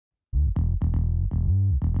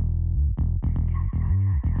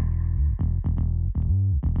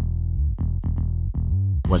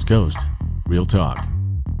West Coast, real talk.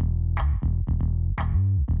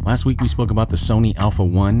 Last week we spoke about the Sony Alpha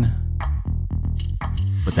 1,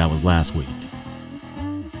 but that was last week.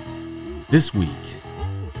 This week,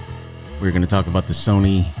 we're going to talk about the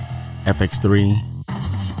Sony FX3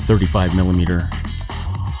 35mm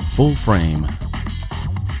full frame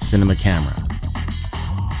cinema camera.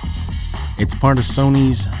 It's part of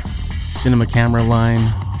Sony's cinema camera line.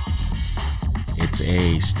 It's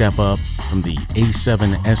a step up from the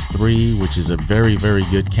A7S III, which is a very, very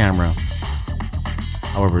good camera.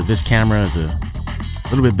 However, this camera is a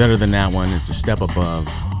little bit better than that one. It's a step above.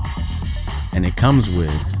 And it comes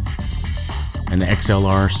with an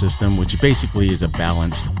XLR system, which basically is a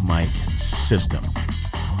balanced mic system.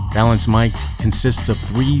 Balanced mic consists of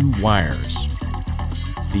 3 wires.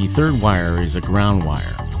 The third wire is a ground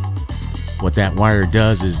wire. What that wire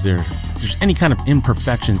does is if there's any kind of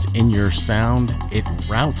imperfections in your sound, it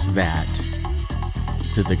routes that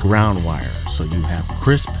to the ground wire, so you have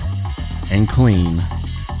crisp and clean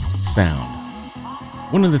sound.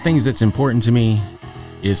 One of the things that's important to me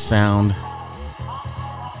is sound.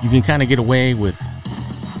 You can kind of get away with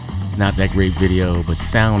not that great video, but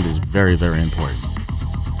sound is very, very important.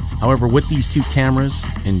 However, with these two cameras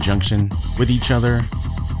in junction with each other,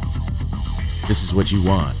 this is what you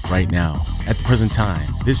want right now. At the present time,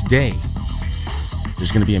 this day,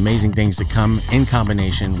 there's going to be amazing things to come in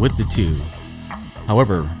combination with the two.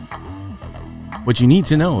 However, what you need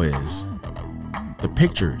to know is the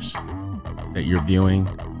pictures that you're viewing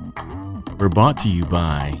were brought to you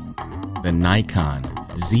by the Nikon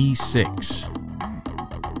Z6.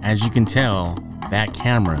 As you can tell, that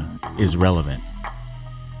camera is relevant.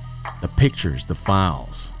 The pictures, the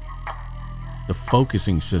files, the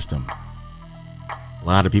focusing system. A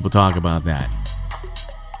lot of people talk about that.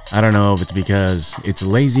 I don't know if it's because it's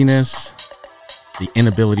laziness, the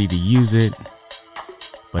inability to use it,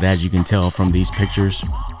 but as you can tell from these pictures,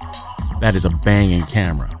 that is a banging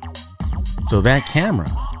camera. So that camera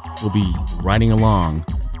will be riding along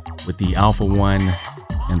with the Alpha 1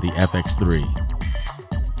 and the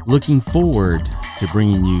FX3. Looking forward to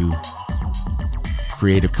bringing you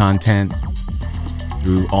creative content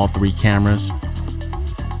through all 3 cameras.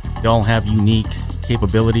 They all have unique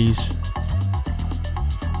capabilities.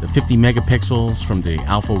 The 50 megapixels from the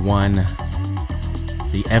Alpha 1,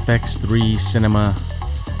 the FX3 Cinema,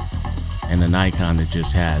 and the Nikon that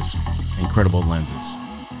just has incredible lenses.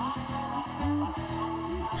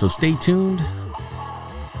 So stay tuned.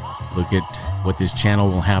 Look at what this channel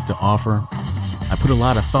will have to offer. I put a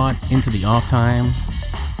lot of thought into the off time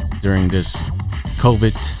during this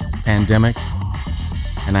COVID pandemic,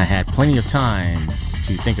 and I had plenty of time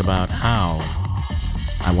to think about how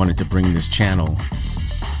I wanted to bring this channel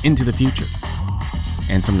into the future,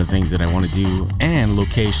 and some of the things that I want to do, and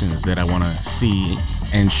locations that I want to see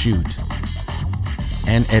and shoot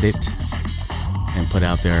and edit and put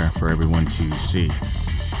out there for everyone to see.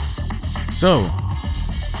 So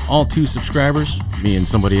all 2 subscribers, me and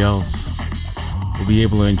somebody else, will be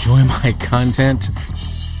able to enjoy my content,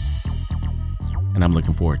 and I'm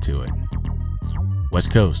looking forward to it.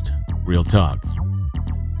 West Coast, real talk.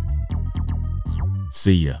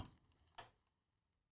 See ya.